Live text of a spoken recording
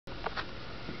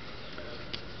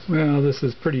Well, this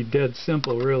is pretty dead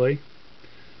simple, really.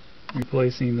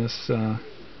 Replacing this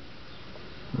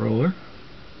roller.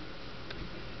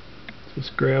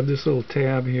 Just grab this little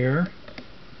tab here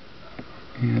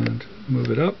and move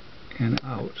it up and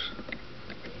out.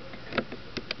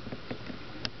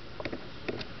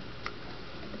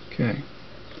 Okay,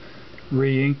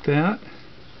 re-ink that.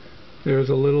 There's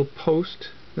a little post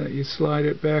that you slide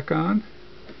it back on,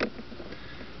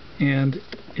 and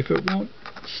if it won't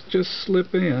just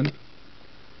slip in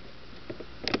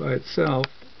by itself,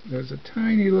 there's a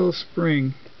tiny little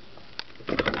spring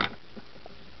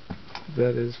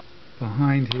that is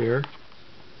behind here.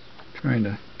 Trying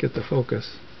to get the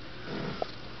focus.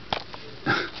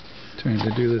 Trying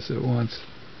to do this at once.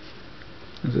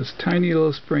 There's this tiny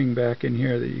little spring back in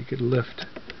here that you could lift,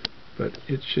 but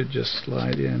it should just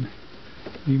slide in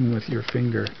even with your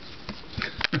finger.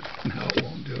 Now it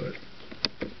won't do it.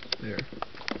 There.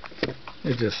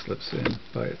 It just slips in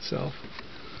by itself.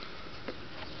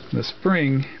 The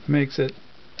spring makes it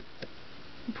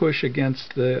push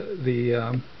against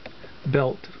the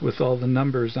belt with all the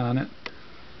numbers on it.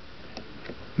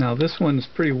 Now this one's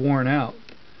pretty worn out,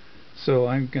 so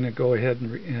I'm going to go ahead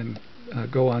and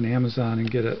go on Amazon and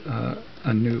get a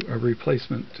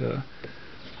replacement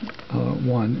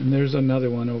one. And there's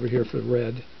another one over here for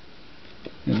red,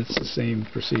 and it's the same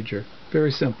procedure.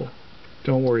 Very simple.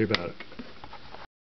 Don't worry about it.